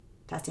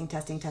Testing.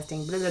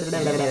 Blah, blah,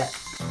 blah, blah, blah.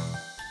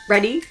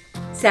 Ready,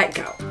 set,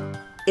 go.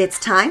 It's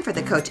time for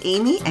the Coach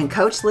Amy and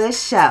Coach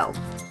Liz show.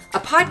 A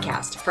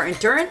podcast for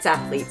endurance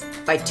athletes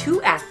by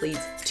two athletes,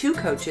 two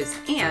coaches,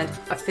 and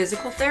a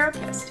physical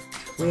therapist.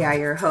 We are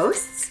your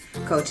hosts,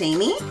 Coach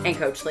Amy And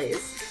Coach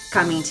Liz.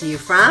 coming to you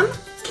from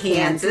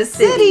Kansas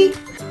City.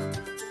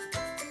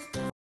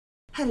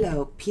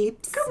 Hello,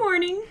 peeps. Good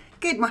morning.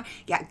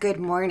 Good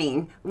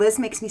morning. Liz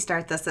makes me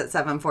start this at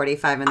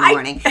 7:45 in the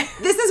morning.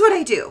 This is what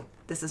I do.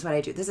 This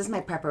is my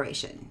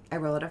preparation. I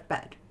roll out of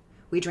bed.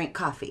 We drink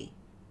coffee.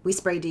 We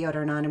spray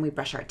deodorant on and we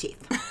brush our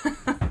teeth.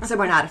 So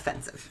we're not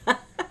offensive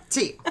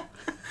to you.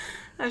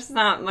 That's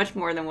not much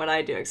more than what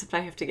I do, except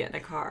I have to get in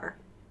a car.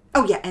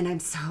 Oh, yeah, and I'm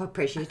so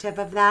appreciative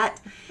of that.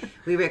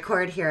 We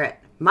record here at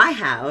my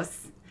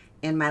house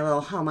in my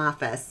little home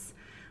office.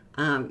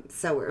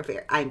 So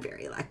I'm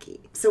very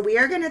lucky. So we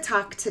are going to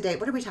talk today.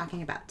 What are we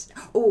talking about?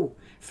 Oh,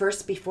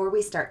 first, before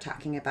we start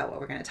talking about what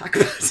we're going to talk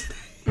about today.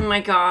 Oh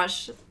my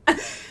gosh.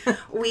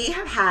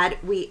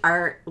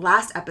 Our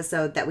last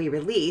episode that we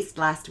released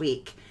last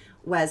week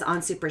was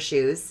on Super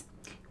Shoes.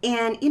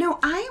 And,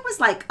 I was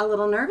like a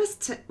little nervous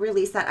to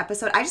release that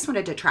episode. I just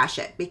wanted to trash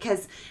it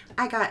because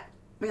I got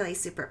really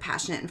super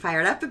passionate and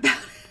fired up about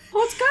it.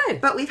 Well, it's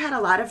good. But we've had a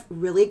lot of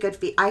really good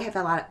I have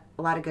a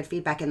lot of good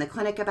feedback in the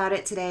clinic about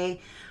it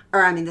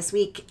this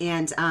week.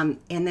 And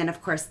then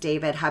of course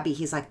David Hubby,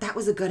 he's like, that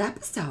was a good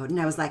episode.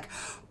 And I was like,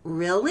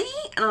 really?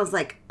 And I was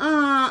like,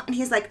 and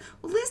he's like,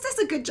 well, Liz does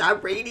a good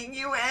job rating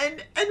you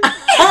in. And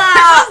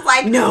I was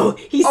like, no,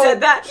 he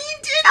said that.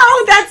 He did.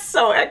 Oh, that's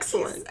so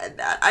excellent. He said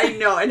that. I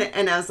know.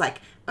 And I was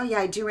like, oh yeah,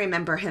 I do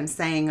remember him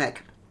saying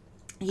like,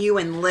 you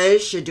and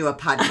Liz should do a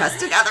podcast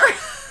together.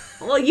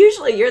 Well,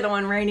 usually you're the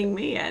one reining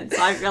me in,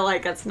 so I feel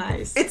like that's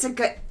nice. It's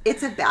a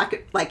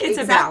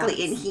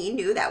exactly. And he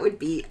knew that would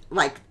be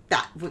like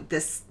that.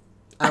 This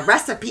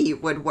recipe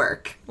would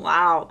work.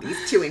 Wow.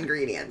 These two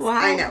ingredients. Wow.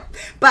 I know.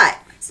 But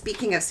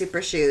speaking of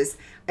Super Shoes,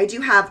 I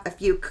do have a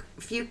few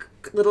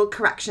little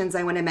corrections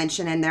I want to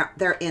mention, and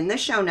they're in the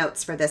show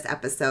notes for this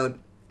episode,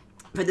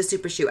 for the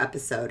Super Shoe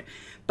episode.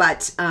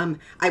 But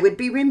I would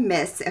be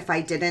remiss if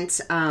I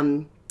didn't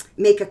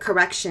make a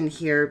correction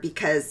here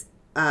because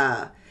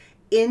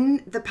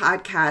in the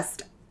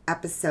podcast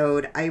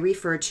episode, I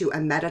refer to a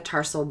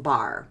metatarsal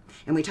bar,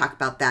 and we talk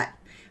about that.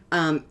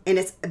 And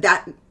it's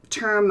that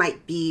term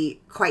might be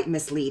quite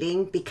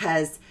misleading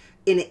because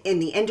in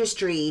the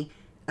industry,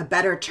 a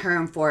better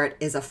term for it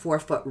is a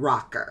forefoot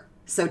rocker.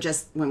 So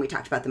just when we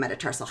talked about the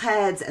metatarsal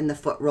heads and the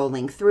foot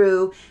rolling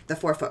through, the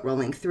forefoot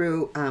rolling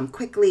through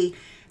quickly,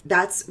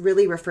 that's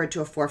really referred to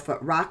a forefoot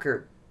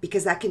rocker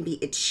because that can be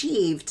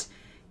achieved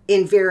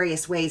in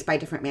various ways by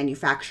different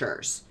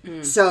manufacturers.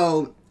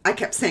 So I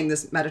kept saying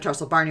this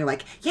metatarsal bar, and you're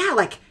like, yeah,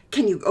 like,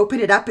 can you open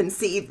it up and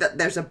see that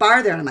there's a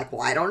bar there? And I'm like,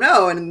 well, I don't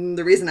know. And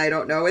the reason I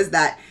don't know is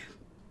that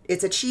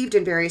it's achieved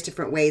in various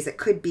different ways. It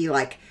could be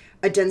like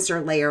a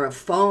denser layer of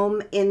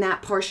foam in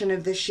that portion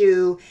of the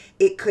shoe.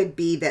 It could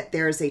be that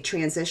there's a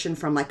transition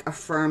from like a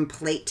firm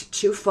plate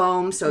to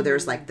foam. So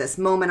there's like this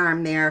moment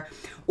arm there,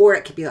 or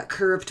it could be like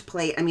curved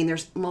plate. I mean,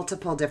 there's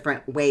multiple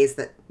different ways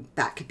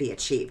that could be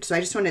achieved. So I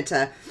just wanted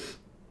to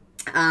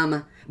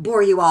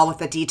bore you all with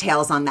the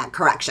details on that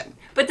correction.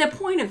 But the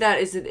point of that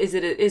is it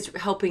is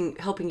helping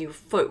your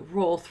foot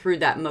roll through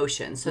that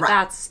motion. So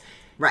that's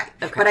right.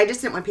 Okay. But I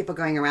just didn't want people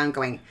going around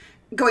going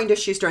to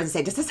shoe stores and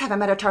say, does this have a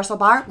metatarsal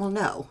bar? Well,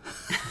 no.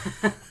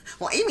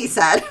 Well, Amy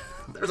said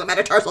there's a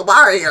metatarsal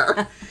bar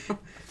here.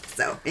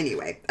 So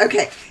anyway,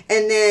 okay.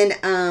 And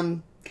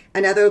then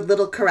another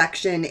little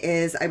correction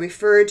is I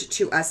referred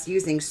to us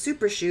using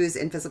Super Shoes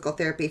in physical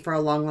therapy for a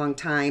long, long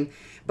time.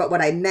 But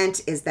what I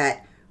meant is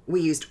that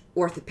we used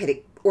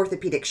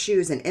orthopedic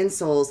shoes and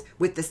insoles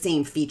with the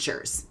same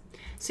features.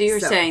 So you're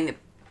saying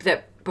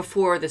that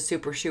before the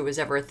Super Shoe was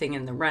ever a thing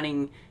in the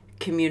running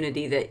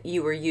community, that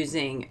you were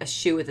using a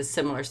shoe with a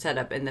similar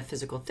setup in the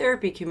physical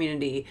therapy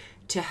community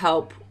to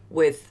help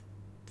with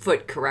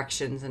foot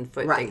corrections and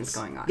foot things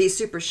going on. These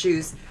Super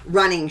Shoes,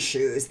 running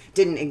shoes,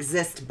 didn't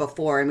exist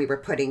before, and we were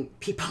putting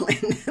people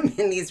in them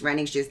in these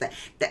running shoes that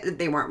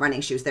they weren't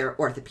running shoes. They were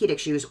orthopedic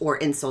shoes or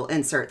insole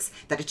inserts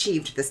that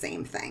achieved the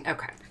same thing.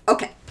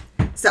 Okay.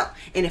 So,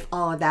 and if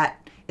all of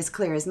that is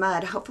clear as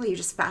mud, hopefully you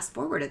just fast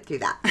forwarded through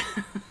that.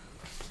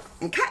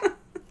 Okay.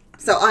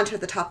 So on to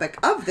the topic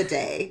of the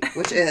day,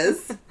 which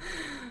is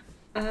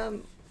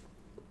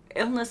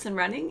illness and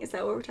running. Is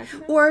that what we're talking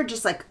about? Or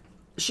just like,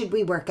 should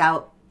we work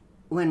out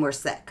when we're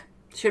sick?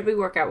 Should we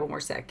work out when we're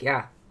sick?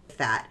 Yeah.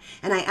 That.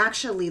 And I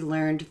actually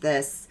learned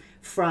this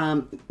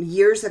from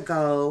years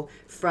ago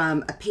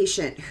from a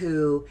patient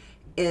who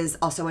is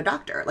also a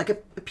doctor, like a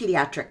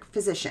pediatric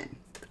physician.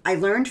 I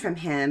learned from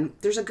him,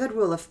 there's a good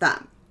rule of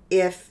thumb.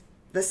 If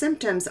the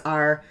symptoms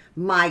are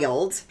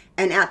mild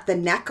and at the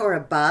neck or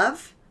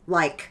above,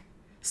 like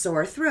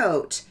sore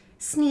throat,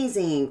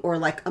 sneezing, or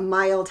like a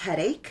mild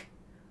headache,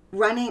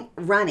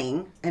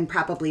 running, and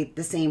probably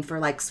the same for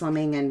like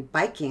swimming and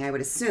biking, I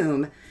would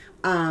assume,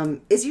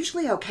 is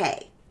usually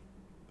okay.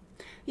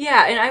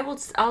 Yeah, and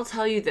I'll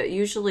tell you that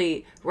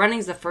usually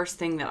running's the first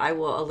thing that I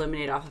will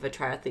eliminate off of a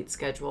triathlete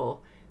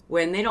schedule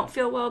when they don't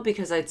feel well,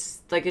 because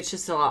it's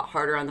just a lot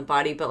harder on the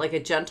body. But like a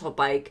gentle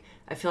bike,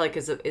 I feel like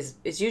is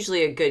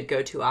usually a good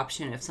go-to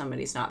option if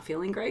somebody's not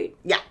feeling great.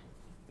 Yeah.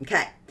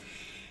 Okay.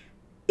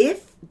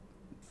 If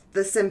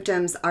the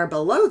symptoms are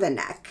below the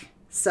neck,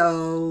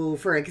 so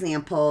for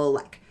example,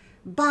 like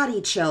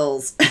body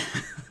chills,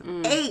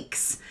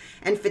 aches,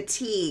 and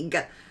fatigue,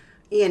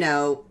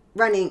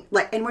 running,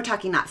 like, and we're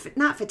talking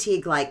not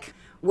fatigue like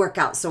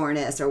workout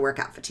soreness or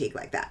workout fatigue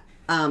like that,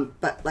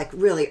 but like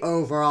really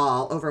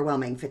overall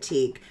overwhelming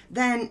fatigue,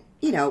 then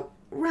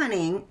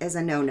running is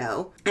a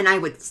no. And I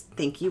would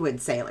think you would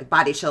say like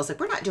body chills, like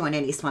we're not doing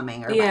any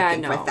swimming or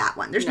biking with that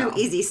one. There's no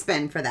easy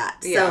spin for that.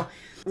 Yeah. So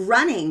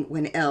running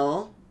when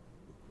ill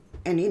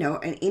and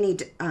and any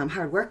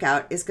hard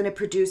workout is going to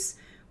produce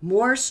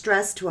more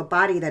stress to a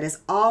body that is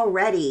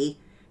already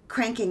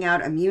cranking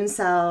out immune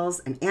cells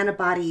and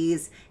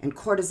antibodies and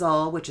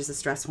cortisol, which is a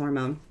stress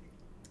hormone,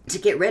 to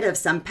get rid of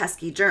some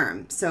pesky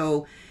germ.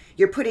 So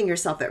you're putting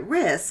yourself at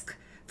risk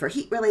for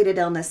heat-related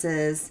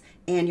illnesses,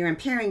 and you're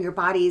impairing your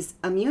body's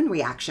immune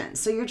reaction.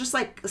 So you're just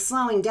like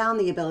slowing down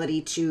the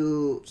ability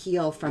to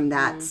heal from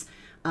that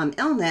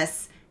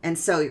illness, and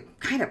so you're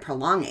kind of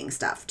prolonging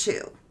stuff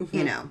too,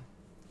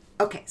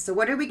 Okay, so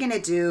what are we going to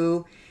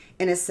do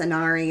in a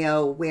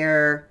scenario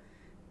where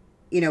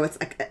it's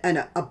like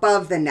an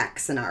above the neck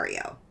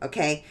scenario,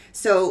 okay?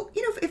 So,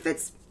 if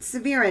it's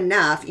severe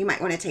enough, you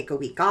might want to take a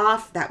week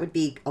off. That would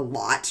be a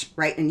lot,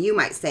 right? And you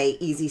might say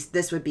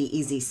this would be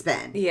easy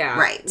spin. Yeah.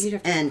 Right. You'd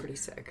have to be pretty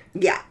sick.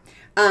 Yeah.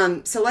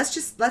 So let's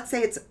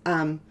say it's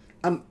a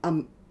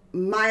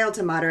mild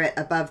to moderate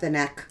above the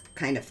neck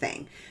kind of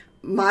thing.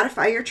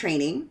 Modify your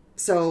training.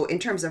 So in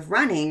terms of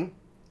running,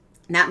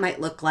 that might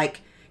look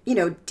like,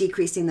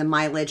 decreasing the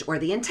mileage or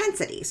the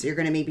intensity. So you're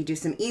going to maybe do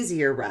some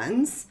easier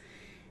runs.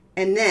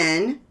 And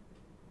then,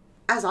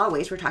 as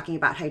always, we're talking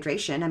about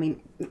hydration. I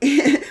mean,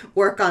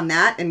 work on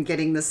that and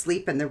getting the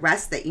sleep and the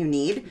rest that you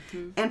need,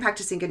 and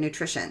practicing good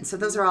nutrition. So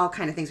those are all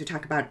kind of things we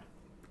talk about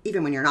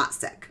even when you're not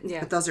sick. Yeah.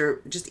 But those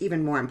are just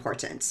even more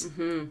important.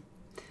 And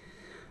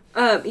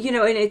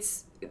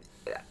it's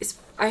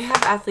I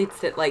have athletes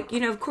that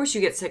of course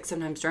you get sick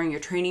sometimes during your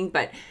training,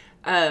 but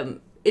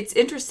it's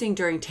interesting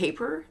during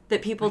taper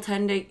that people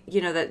tend to,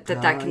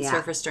 that can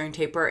surface during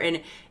taper.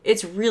 And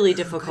it's really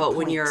difficult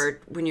when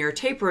you're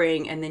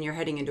tapering and then you're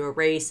heading into a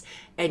race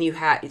and you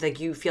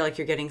feel like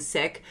you're getting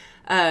sick.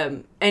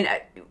 And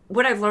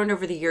what I've learned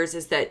over the years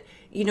is that,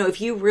 if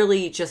you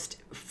really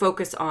just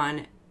focus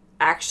on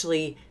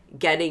actually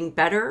getting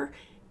better,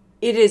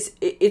 it's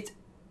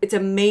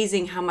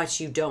amazing how much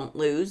you don't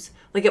lose.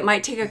 Like it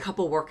might take a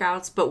couple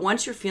workouts, but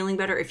once you're feeling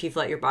better, if you've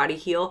let your body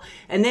heal,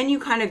 and then you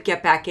kind of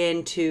get back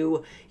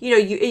into,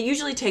 it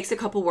usually takes a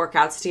couple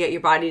workouts to get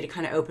your body to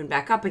kind of open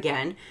back up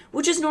again,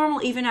 which is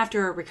normal even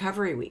after a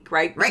recovery week,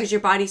 right? Because your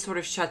body sort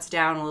of shuts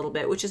down a little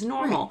bit, which is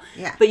normal.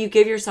 Right. Yeah. But you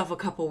give yourself a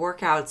couple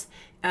workouts,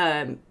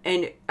 and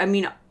I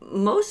mean,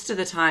 most of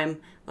the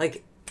time,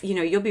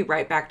 you'll be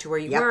right back to where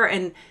you were.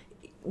 And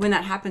when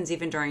that happens,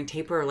 even during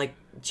taper,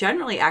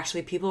 generally,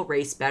 actually, people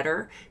race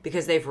better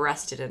because they've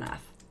rested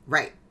enough.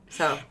 Right.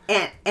 So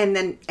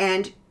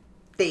and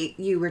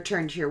you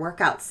return to your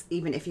workouts,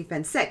 even if you've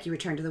been sick, you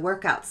return to the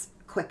workouts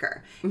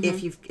quicker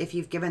if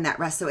you've given that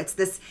rest. So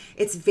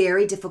it's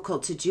very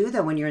difficult to do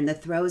though when you're in the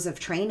throes of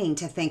training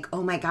to think,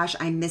 oh my gosh,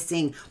 I'm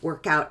missing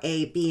workout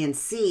A, B, and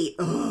C.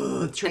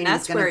 Oh,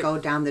 training's going to go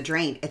down the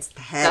drain. It's the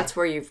head. That's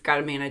where you've got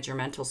to manage your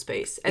mental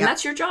space, and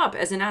that's your job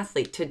as an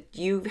athlete.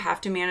 You have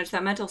to manage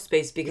that mental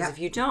space because if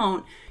you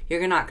don't,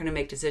 you're not going to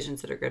make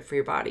decisions that are good for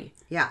your body.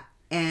 Yeah.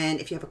 And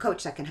if you have a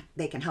coach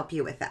they can help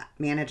you with that,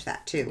 manage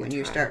that too. When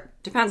you start,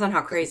 depends on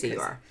how crazy you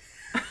are.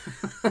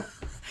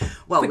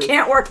 Well, we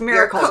can't work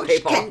miracles. Your coach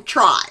people can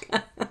try.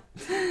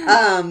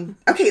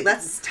 Okay,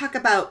 let's talk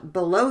about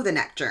below the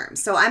neck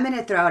germs. So I'm going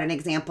to throw out an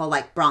example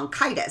like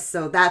bronchitis.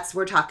 So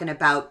we're talking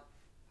about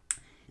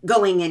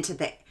going into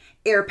the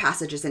air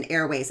passages and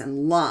airways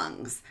and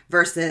lungs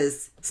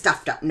versus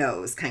stuffed up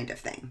nose kind of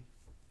thing.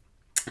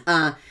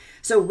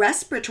 So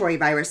respiratory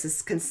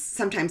viruses can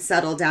sometimes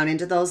settle down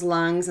into those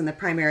lungs and the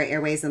primary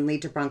airways and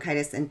lead to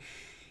bronchitis. And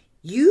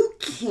you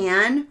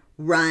can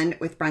run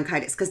with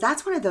bronchitis because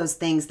that's one of those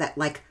things that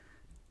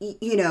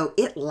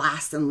it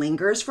lasts and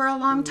lingers for a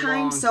long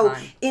time.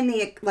 In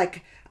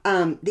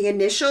the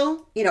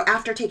initial,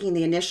 after taking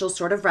the initial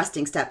sort of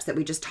resting steps that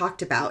we just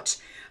talked about,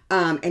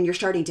 and you're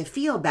starting to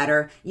feel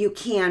better, you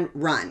can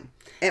run.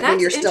 When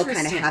you're still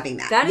kind of having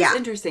that. That is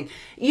interesting.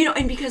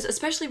 And because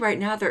especially right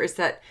now there is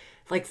that,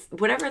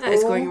 whatever that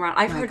is going around.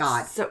 I've heard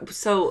God.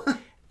 So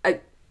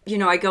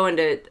I go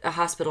into a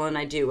hospital and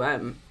I do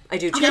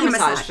chair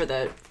massage for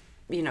the,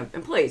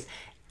 employees.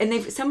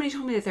 And somebody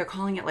told me that they're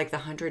calling it the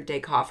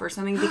 100-day cough or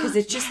something because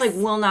it's just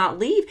will not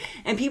leave.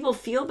 And people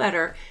feel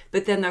better,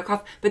 but then they'll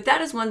cough. But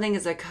that is one thing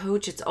as a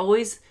coach, it's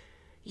always,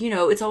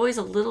 it's always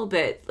a little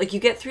bit, you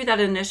get through that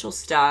initial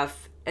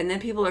stuff and then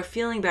people are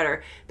feeling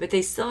better, but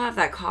they still have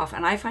that cough.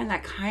 And I find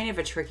that kind of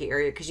a tricky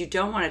area because you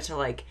don't want it to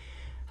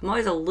I'm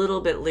always a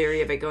little bit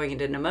leery of it going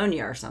into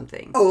pneumonia or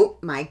something. Oh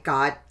my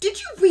God. Did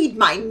you read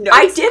my notes?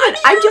 I didn't.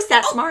 I'm just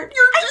that smart.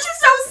 You're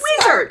just a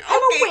wizard.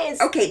 I'm a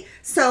whiz. Okay.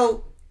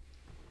 So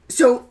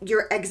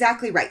you're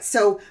exactly right.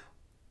 So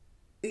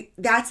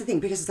that's the thing,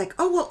 because it's like,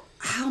 oh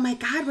my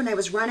God, when I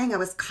was running, I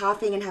was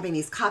coughing and having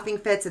these coughing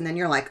fits. And then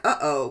you're like,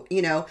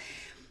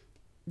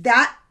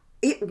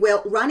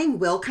 running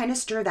will kind of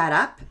stir that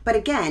up. But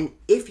again,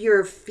 if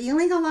you're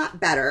feeling a lot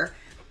better,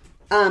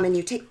 and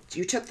you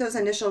took those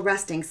initial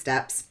resting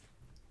steps,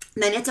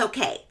 then it's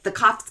okay. The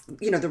cough,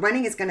 the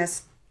running is going to,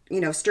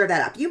 stir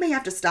that up. You may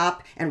have to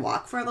stop and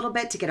walk for a little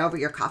bit to get over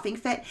your coughing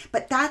fit,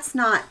 but that's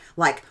not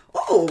like,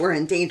 we're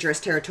in dangerous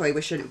territory,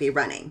 we shouldn't be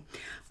running.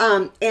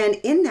 And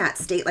in that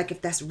state, like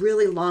if that's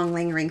really long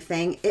lingering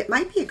thing, it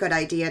might be a good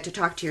idea to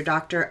talk to your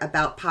doctor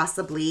about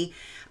possibly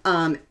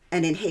an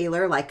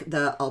inhaler like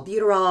the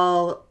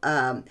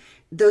albuterol,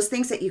 those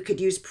things that you could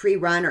use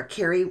pre-run or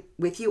carry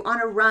with you on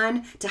a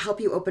run to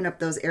help you open up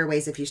those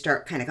airways if you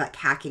start kind of like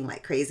hacking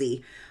like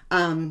crazy.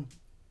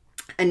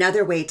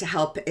 Another way to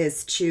help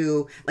is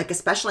to, like,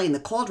 especially in the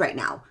cold right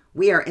now,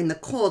 we are in the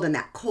cold, and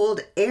that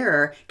cold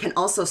air can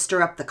also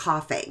stir up the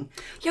coughing.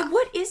 Yeah,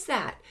 what is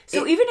that?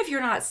 So even if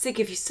you're not sick,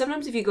 if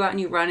you go out and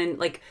you run, and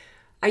like,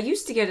 I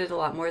used to get it a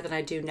lot more than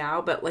I do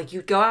now, but like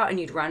you'd go out and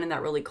you'd run in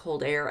that really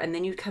cold air, and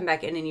then you'd come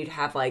back in and you'd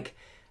have like,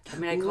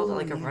 I called it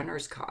like a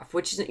runner's cough,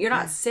 which is, you're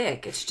not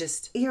sick. It's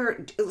just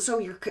you're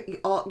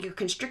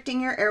constricting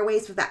your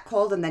airways with that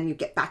cold, and then you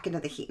get back into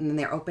the heat, and then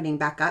they're opening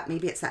back up.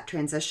 Maybe it's that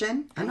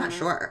transition. I'm not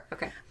sure.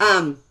 Okay.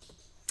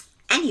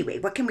 Anyway,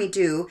 what can we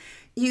do?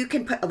 You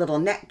can put a little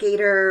neck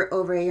gaiter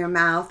over your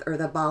mouth, or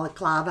the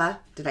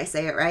balaclava. Did I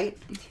say it right?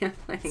 Yeah,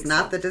 I think it's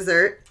not the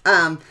dessert.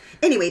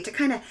 Anyway, to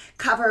kind of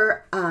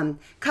cover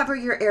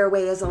your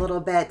airways a little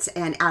bit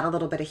and add a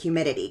little bit of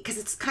humidity, because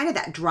it's kind of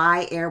that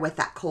dry air with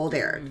that cold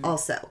air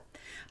also.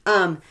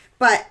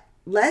 But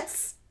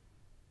let's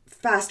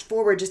fast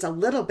forward just a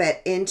little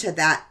bit into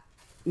that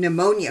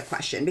pneumonia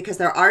question, because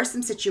there are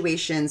some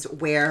situations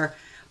where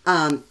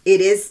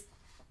it is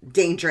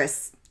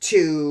dangerous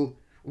to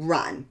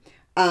run.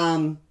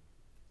 And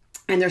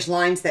there's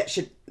lines that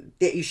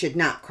you should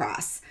not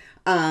cross.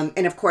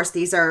 And of course,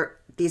 these are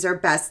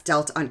best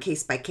dealt on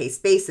case by case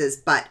basis.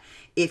 But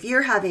if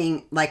you're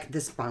having like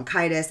this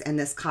bronchitis and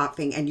this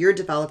coughing, and you're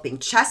developing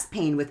chest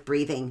pain with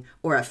breathing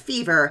or a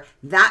fever,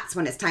 that's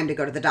when it's time to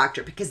go to the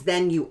doctor, because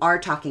then you are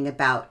talking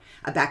about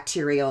a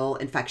bacterial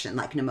infection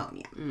like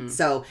pneumonia.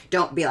 So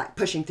don't be like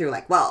pushing through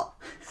like, well,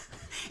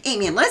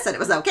 Amy and Liz said it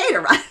was okay to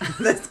run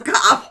this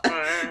cough.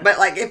 But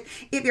like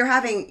if you're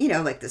having,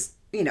 like this,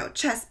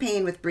 chest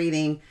pain with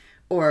breathing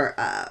or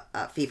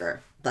a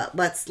fever, but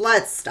let's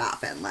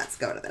stop and let's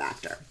go to the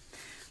doctor.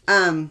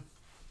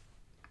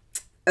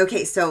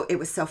 Okay, so it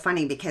was so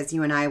funny because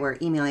you and I were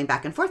emailing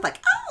back and forth like,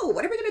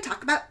 what are we going to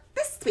talk about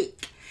this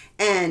week?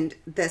 And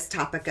this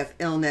topic of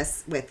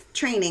illness with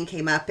training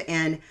came up,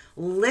 and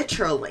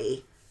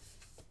literally,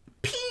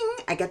 ping,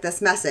 I get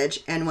this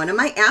message, and one of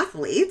my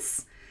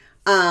athletes,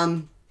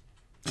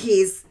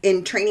 he's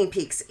in Training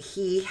Peaks,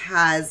 he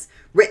has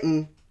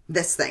written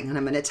this thing, and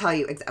I'm going to tell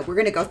you, we're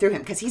going to go through him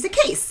because he's a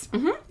case.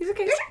 Mm-hmm. He's a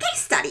case. There's a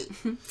case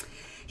study.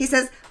 He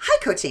says, "Hi,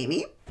 Coach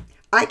Amy.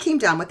 I came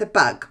down with a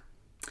bug.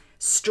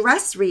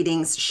 Stress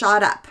readings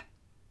shot up.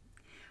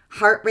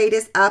 Heart rate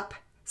is up,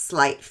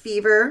 slight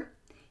fever."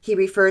 He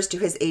refers to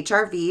his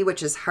HRV,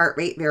 which is heart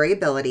rate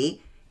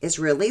variability, is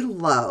really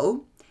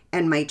low,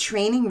 and my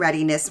training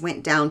readiness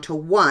went down to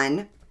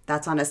 1.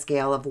 That's on a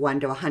scale of 1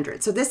 to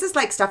 100. So this is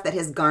like stuff that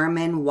his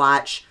Garmin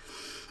watch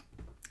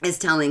is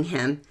telling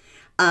him.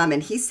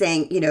 And he's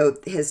saying,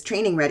 his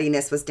training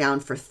readiness was down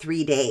for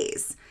 3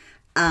 days.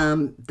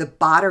 The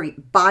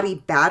body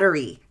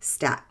battery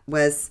stat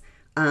was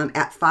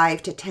at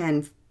 5 to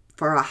 10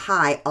 for a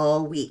high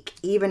all week,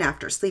 even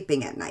after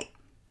sleeping at night.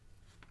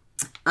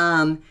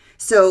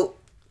 So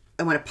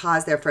I want to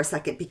pause there for a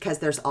second, because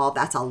that's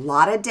a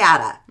lot of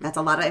data. That's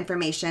a lot of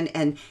information.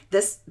 And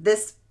this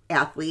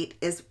athlete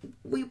is,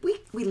 we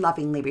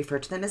lovingly refer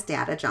to them as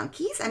data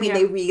junkies. I mean,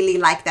 They really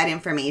like that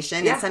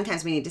information. Yeah. And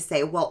sometimes we need to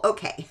say, well,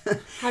 okay.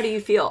 How do you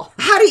feel?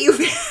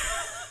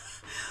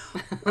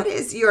 What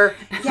is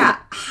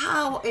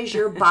how is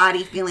your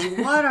body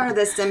feeling? What are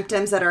the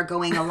symptoms that are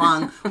going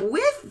along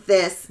with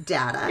this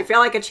data? You feel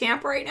like a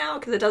champ right now?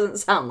 Because it doesn't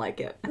sound like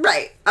it.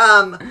 Right.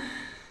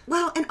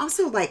 Well, and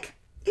also like,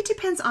 it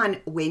depends on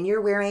when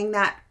you're wearing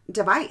that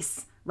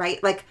device,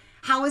 right? Like,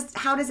 how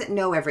does it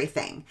know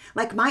everything?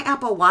 Like, my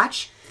Apple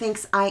Watch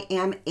thinks I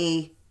am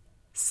a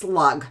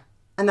slug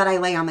and that I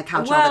lay on the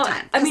couch all the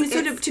time. I mean,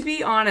 so to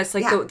be honest,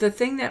 like the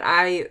thing that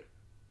I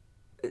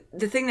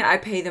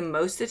pay the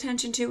most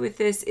attention to with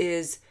this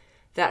is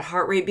that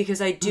heart rate,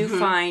 because I do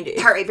find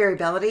heart rate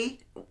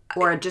variability,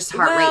 or just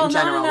heart rate in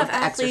general with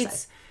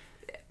exercise.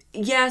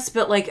 Yes,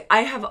 but like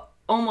I have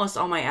almost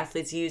all my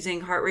athletes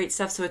using heart rate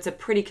stuff, so it's a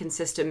pretty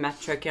consistent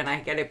metric, and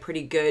I get a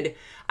pretty good.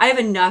 I have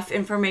enough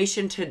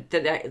information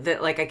that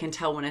like I can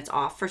tell when it's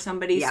off for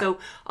somebody. Yeah. So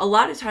a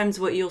lot of times,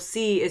 what you'll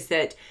see is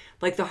that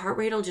like the heart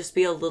rate will just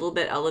be a little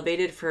bit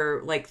elevated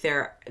for like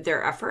their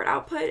effort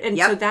output, and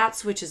so that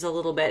switches a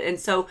little bit. And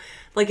so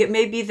like it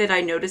may be that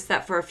I notice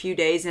that for a few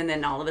days, and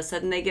then all of a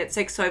sudden they get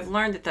sick. So I've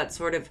learned that that's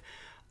sort of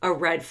a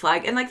red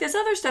flag, and like this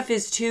other stuff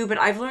is too. But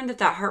I've learned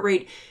that heart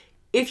rate,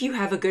 if you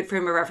have a good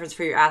frame of reference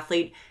for your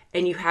athlete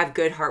and you have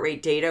good heart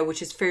rate data,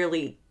 which is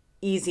fairly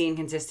easy and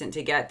consistent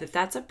to get,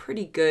 that's a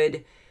pretty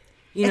good,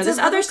 this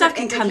other stuff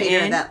can come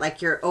in. That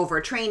like you're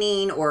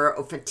overtraining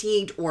or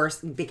fatigued or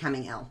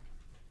becoming ill.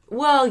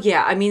 Well,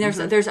 yeah, I mean,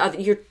 there's other,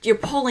 you're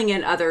pulling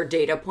in other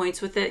data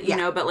points with it, you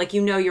know, but like,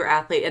 your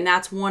athlete, and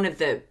that's one of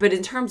the, but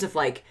in terms of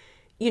like,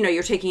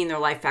 you're taking in their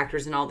life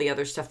factors and all the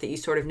other stuff that you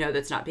sort of know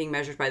that's not being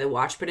measured by the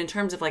watch. But in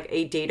terms of like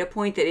a data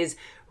point that is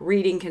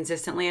reading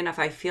consistently enough,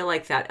 I feel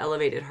like that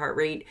elevated heart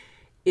rate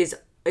is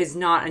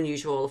not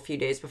unusual a few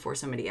days before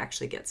somebody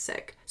actually gets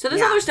sick. So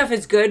this other stuff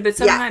is good, but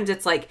sometimes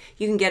it's like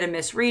you can get a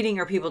misreading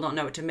or people don't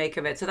know what to make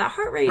of it. So that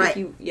heart rate,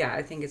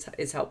 I think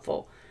is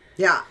helpful.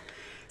 Yeah.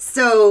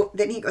 So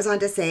then he goes on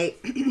to say,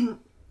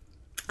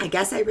 I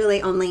guess I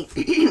really only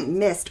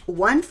missed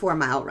one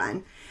 4-mile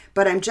run,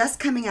 but I'm just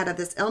coming out of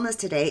this illness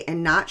today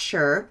and not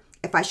sure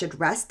if I should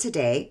rest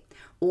today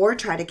or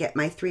try to get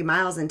my 3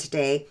 miles in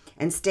today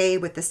and stay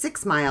with the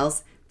 6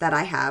 miles that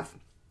I have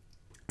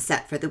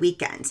set for the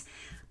weekend.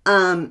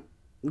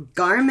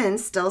 Garmin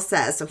still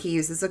says, so he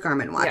uses a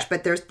Garmin watch,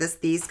 but there's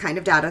these kind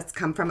of data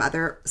come from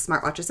other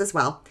smartwatches as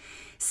well.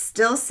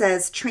 Still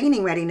says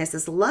training readiness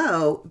is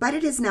low, but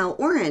it is now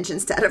orange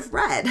instead of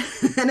red.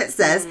 And it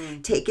says,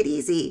 take it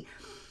easy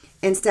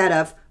instead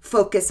of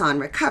focus on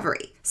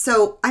recovery.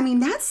 So, I mean,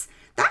 that's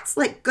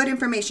like good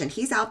information.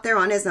 He's out there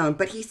on his own,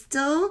 but he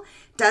still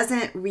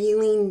doesn't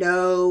really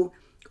know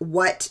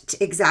what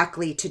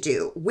exactly to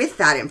do with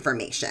that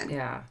information.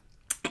 Yeah.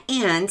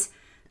 And,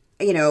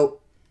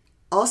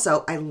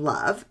 also, I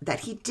love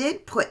that he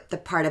did put the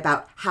part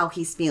about how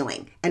he's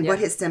feeling and what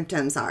his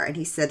symptoms are. And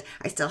he said,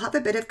 I still have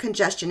a bit of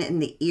congestion in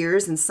the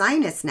ears and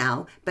sinus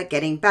now, but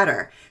getting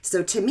better.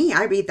 So to me,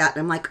 I read that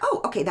and I'm like,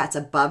 oh, okay, that's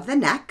above the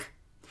neck.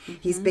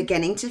 Mm-hmm. He's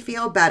beginning to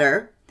feel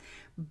better.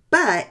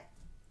 But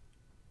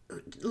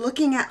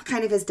looking at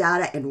kind of his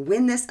data and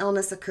when this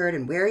illness occurred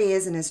and where he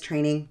is in his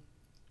training,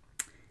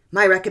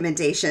 my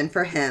recommendation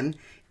for him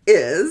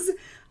is,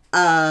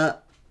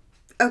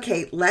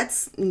 okay,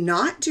 let's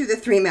not do the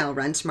 3-mile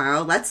run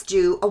tomorrow. Let's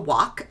do a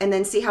walk and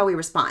then see how we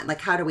respond. Like,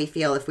 how do we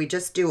feel if we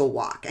just do a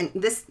walk? And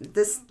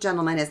this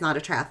gentleman is not a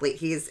triathlete.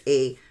 He's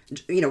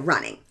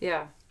running.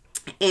 Yeah.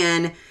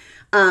 And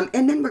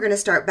then we're going to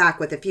start back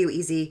with a few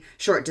easy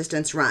short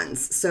distance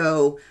runs.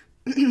 So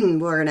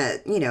we're going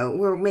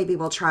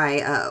we'll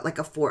try like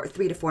a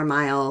 3 to 4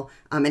 mile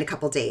in a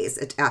couple days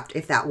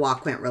if that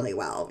walk went really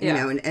well,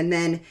 and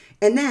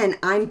then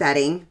I'm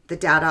betting the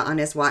data on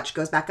his watch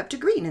goes back up to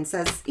green and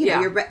says,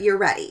 you're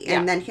ready.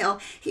 And then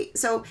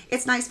so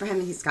it's nice for him.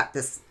 And he's got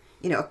this,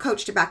 a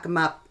coach to back him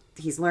up.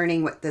 He's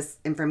learning what this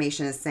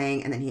information is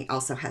saying. And then he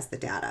also has the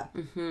data.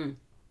 Mm-hmm.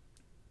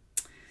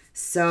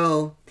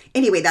 So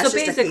anyway, that's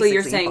just basically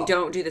you're saying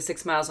don't do the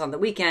 6 miles on the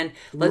weekend.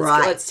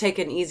 Let's take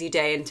an easy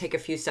day and take a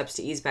few steps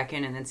to ease back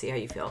in and then see how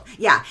you feel.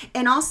 Yeah.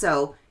 And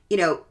also,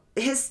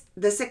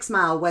 the 6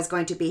 mile was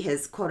going to be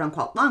his quote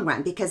unquote long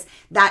run because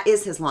that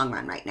is his long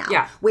run right now.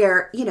 Yeah.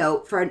 Where,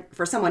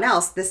 for someone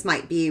else, this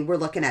might be, we're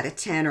looking at a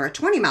 10 or a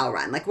 20 mile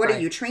run. Like, what are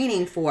you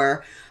training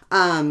for?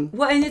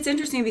 Well, and it's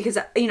interesting because,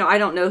 I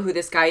don't know who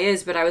this guy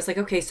is, but I was like,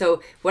 okay,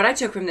 so what I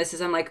took from this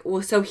is I'm like,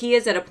 well, so he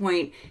is at a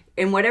point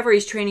in whatever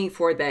he's training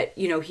for that,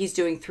 he's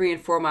doing 3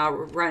 and 4 mile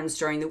runs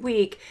during the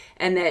week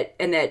and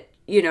that,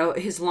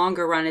 his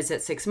longer run is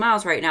at 6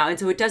 miles right now. And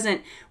so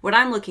what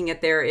I'm looking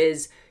at there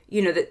is,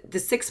 the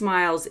 6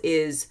 miles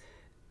is,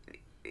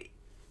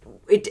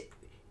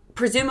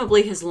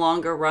 presumably his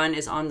longer run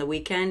is on the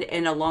weekend,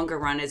 and a longer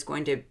run is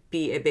going to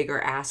be a bigger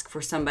ask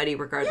for somebody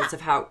regardless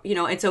of how,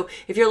 and so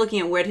if you're looking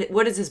at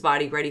what is his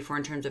body ready for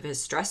in terms of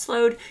his stress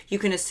load, you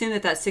can assume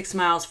that 6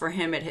 miles for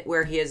him at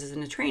where he is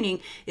in the training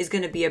is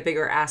going to be a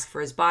bigger ask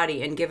for his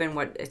body. And given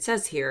what it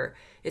says here,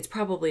 it's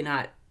probably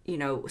not,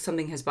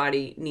 something his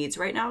body needs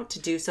right now to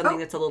do something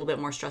that's a little bit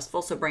more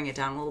stressful. So bring it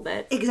down a little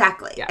bit.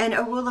 Exactly. Yeah. And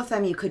a rule of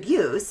thumb you could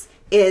use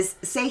is,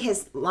 say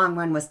his long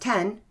run was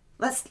 10,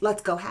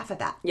 let's go half of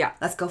that. Yeah.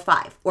 Let's go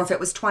 5. Or if it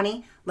was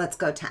 20, let's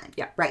go 10.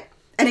 Yeah. Right.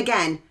 And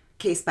again,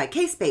 case by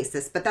case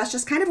basis, but that's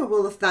just kind of a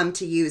rule of thumb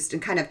to use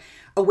and kind of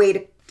a way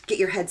to get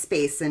your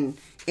headspace and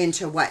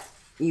into what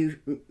you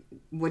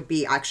would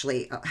be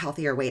actually a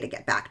healthier way to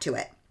get back to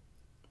it.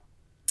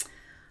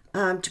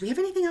 Do we have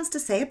anything else to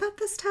say about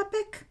this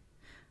topic?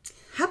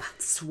 How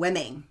about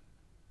swimming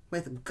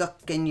with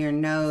gook in your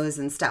nose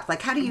and stuff?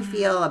 Like, how do you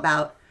feel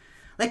about,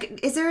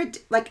 like, is there,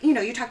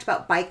 you talked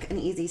about bike and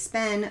easy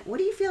spin. What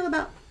do you feel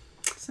about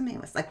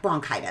something with, like,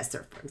 bronchitis,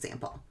 or for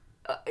example?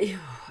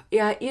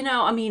 Yeah,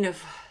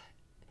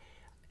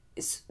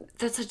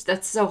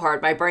 that's so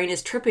hard. My brain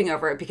is tripping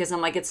over it because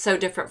I'm like, it's so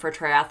different for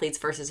triathletes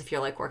versus if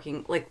you're like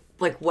working like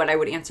what I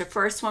would answer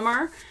for a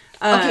swimmer.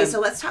 Okay, so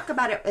let's talk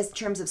about it as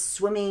terms of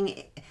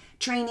swimming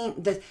training,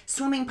 the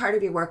swimming part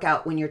of your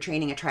workout when you're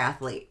training a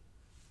triathlete.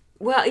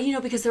 Well,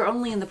 because they're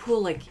only in the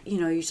pool, like,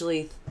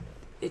 usually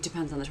it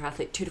depends on the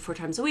triathlete 2 to 4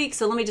 times a week.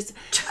 So let me just,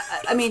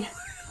 I mean,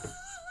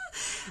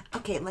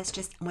 okay,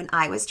 when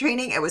I was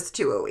training, it was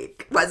 2 a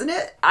week, wasn't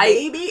it?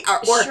 Maybe?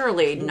 Or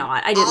surely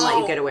not. I didn't let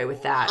you get away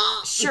with that.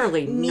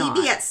 Surely not.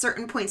 Maybe at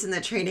certain points in the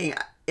training,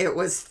 it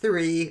was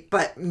 3,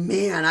 but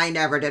man, I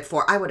never did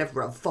 4. I would have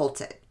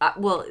revolted.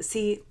 Well, you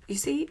see,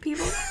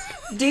 people?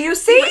 Do you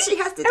see? What she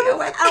has to deal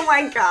with. Oh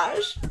my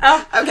gosh.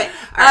 Okay.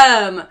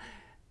 All right.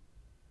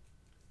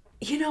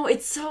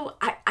 It's so,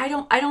 I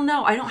don't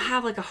know. I don't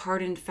have like a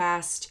hard and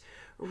fast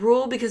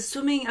rule because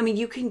swimming, I mean,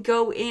 you can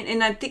go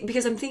in and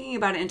because I'm thinking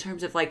about it in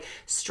terms of like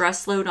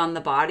stress load on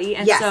the body.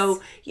 And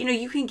so,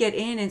 you can get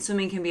in and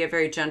swimming can be a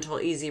very gentle,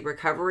 easy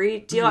recovery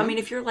deal. I mean,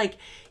 if you're like,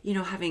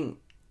 having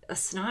a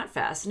snot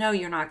fest, no,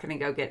 you're not going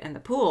to go get in the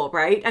pool,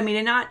 right? I mean,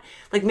 and not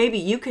like maybe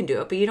you can do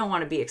it, but you don't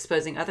want to be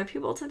exposing other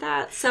people to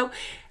that. So,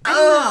 I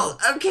don't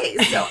know. Okay.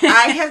 So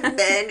I have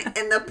been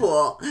in the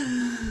pool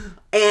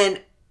and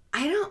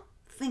I don't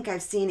think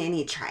I've seen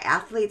any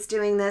triathletes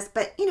doing this,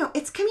 but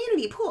it's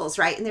community pools,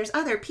 right? And there's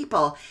other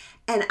people,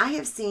 and I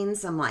have seen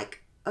some you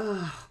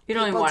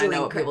don't even want to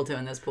know what people do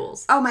in those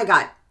pools. Oh my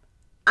God,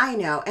 I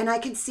know, and I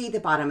can see the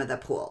bottom of the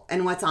pool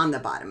and what's on the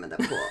bottom of the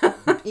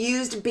pool.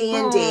 Used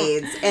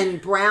Band-Aids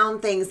and brown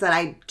things that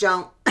I'm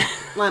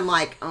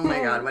like, oh my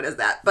God, what is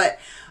that? But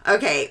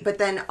okay, but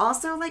then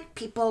also like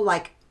people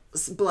like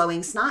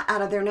blowing snot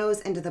out of their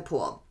nose into the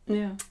pool.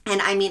 Yeah.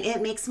 And I mean,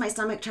 it makes my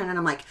stomach turn, and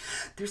I'm like,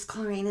 there's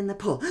chlorine in the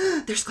pool.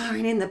 There's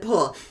chlorine in the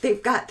pool.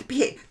 They've got the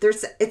pH.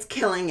 It's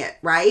killing it,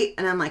 right?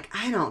 And I'm like,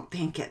 I don't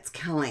think it's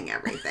killing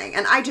everything.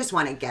 And I just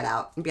want to get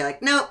out and be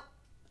like, nope,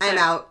 I'm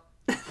out.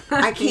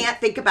 I can't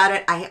think about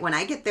it. When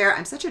I get there,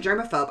 I'm such a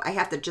germaphobe. I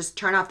have to just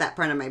turn off that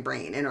part of my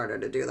brain in order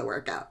to do the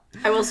workout.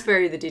 I will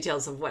spare you the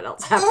details of what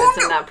else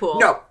happens in that pool.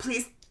 No,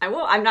 please. I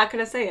will. I'm not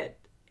going to say it.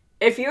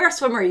 If you're a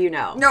swimmer, you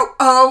know. No.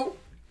 Oh,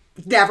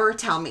 never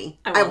tell me.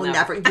 I will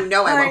never. I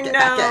won't get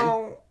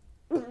back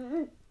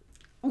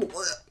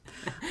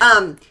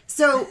in.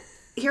 So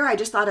here I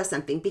just thought of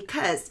something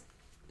because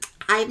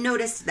I've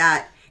noticed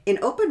that in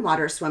open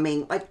water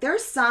swimming, like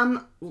there's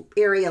some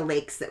area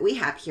lakes that we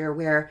have here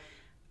where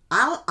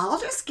I'll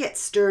just get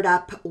stirred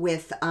up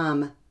with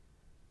I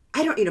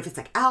don't know if it's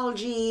like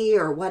algae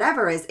or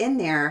whatever is in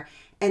there.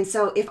 And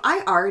so if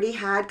I already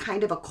had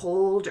kind of a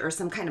cold or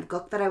some kind of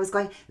gook that I was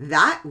going,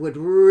 that would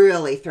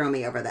really throw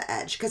me over the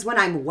edge. Because when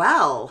I'm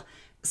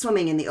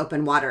swimming in the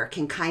open water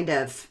can kind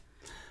of,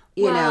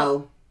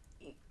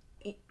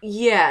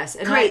 yes,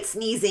 and create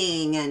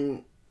sneezing,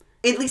 and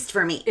at least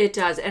for me. It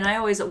does. And I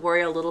always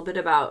worry a little bit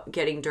about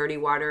getting dirty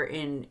water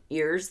in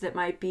ears that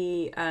might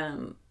be,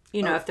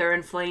 if they're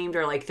inflamed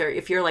or like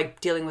if you're like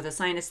dealing with a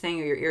sinus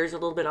thing or your ears are a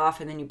little bit off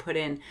and then you put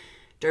in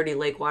dirty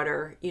lake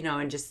water,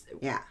 and just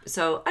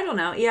so I don't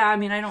know. Yeah, I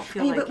mean, I don't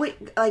feel but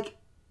wait, like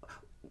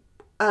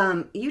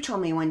you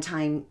told me one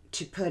time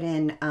to put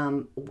in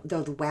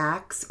the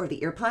wax or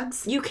the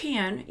earplugs. You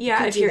can,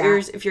 if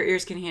your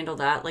ears can handle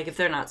that, like if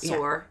they're not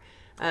sore.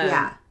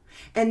 Yeah.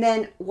 And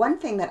then one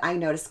thing that I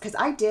noticed, because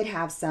I did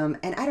have some,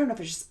 and I don't know if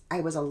it's just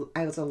I was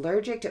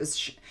allergic. It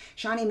was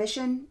Shawnee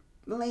Mission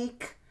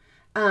Lake.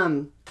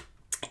 And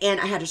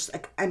I had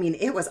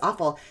it was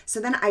awful. So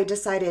then I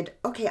decided,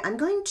 okay, I'm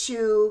going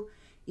to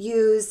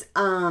use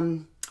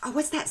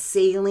what's that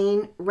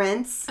saline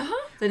rinse?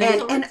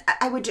 And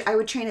I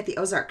would train at the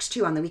Ozarks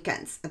too on the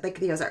weekends, at like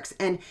the Ozarks,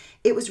 and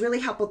it was really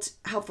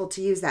helpful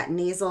to use that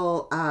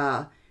nasal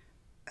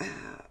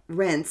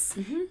rinse.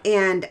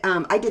 And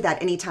I did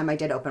that anytime I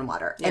did open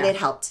water, and it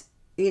helped.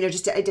 I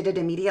did it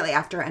immediately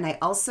after, and I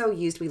also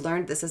we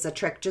learned this as a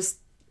trick just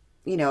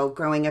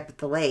growing up at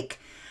the lake.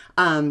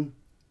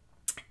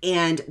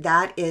 And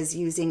that is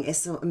using a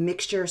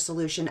mixture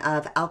solution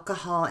of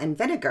alcohol and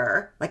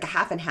vinegar, like a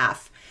half and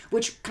half,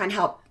 which can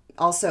help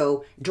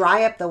also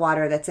dry up the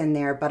water that's in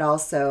there, but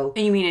also...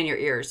 And you mean in your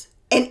ears?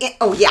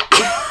 Oh, yeah.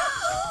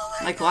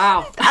 Like,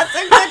 wow. That's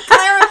a good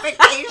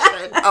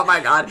clarification. Oh, my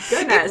God.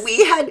 Goodness.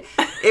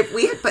 If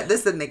we had put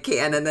this in the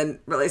can and then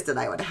released it,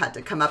 I would have had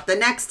to come up the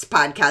next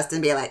podcast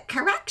and be like,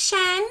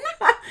 correction.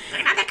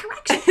 Another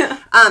correction.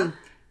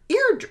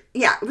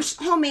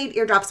 Homemade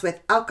eardrops with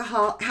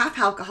alcohol, half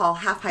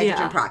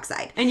hydrogen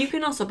peroxide. And you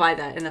can also buy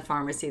that in the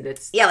pharmacy.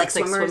 That's like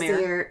swimmer's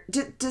ear.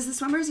 Does the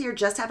swimmer's ear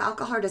just have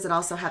alcohol, or does it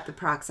also have the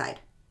peroxide?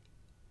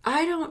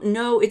 I don't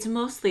know. It's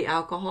mostly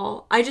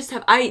alcohol.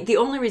 The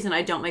only reason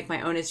I don't make my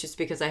own is just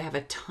because I have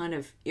a ton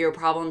of ear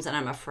problems and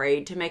I'm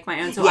afraid to make my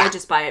own. So I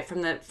just buy it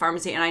from the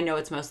pharmacy, and I know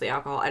it's mostly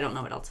alcohol. I don't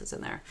know what else is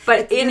in there.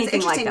 But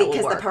anything like that will work.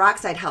 Because the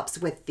peroxide helps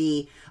with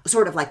the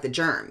sort of like the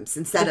germs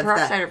instead of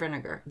peroxide or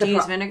vinegar. Do you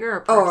use vinegar or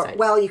peroxide?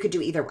 Well, you could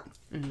do either one.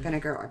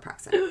 Vinegar or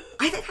peroxide.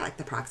 I think I like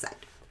the peroxide.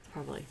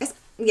 Probably.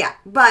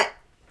 But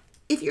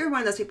if you're one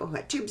of those people who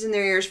had tubes in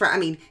their ears for,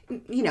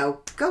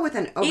 go with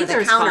an Either's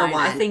over-the-counter fine.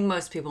 one. I think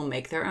most people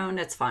make their own.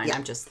 It's fine. Yeah.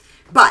 I'm just...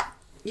 But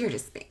you're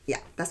just,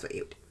 that's what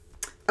you do.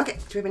 Okay, do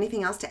we have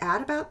anything else to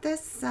add about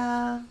this?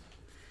 No.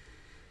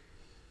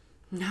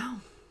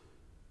 All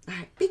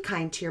right, be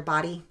kind to your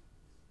body.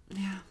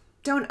 Yeah.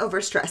 Don't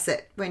overstress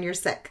it when you're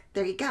sick.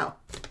 There you go.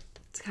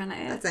 It's kind of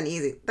it. That's an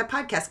easy. The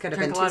podcast could have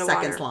Drink been a 2 lot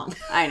of seconds water. long.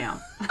 I know.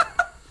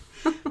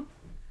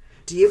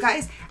 Do you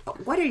guys,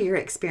 what are your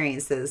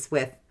experiences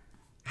with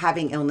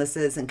having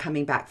illnesses and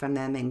coming back from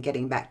them and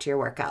getting back to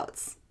your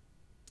workouts?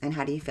 And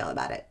how do you feel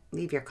about it?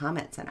 Leave your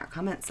comments in our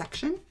comment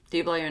section. Do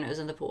you blow your nose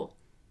in the pool?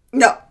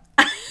 No.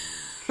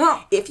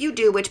 If you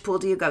do, which pool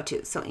do you go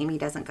to? So Amy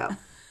doesn't go.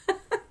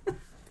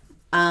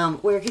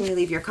 Where can you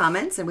leave your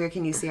comments and where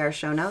can you see our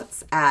show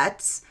notes?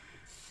 At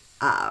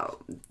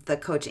the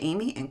Coach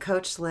Amy and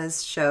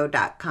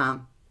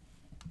CoachLizShow.com.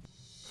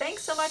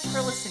 Thanks so much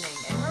for listening.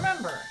 And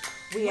remember,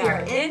 We are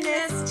in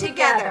this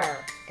together.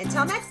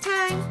 Until next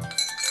time.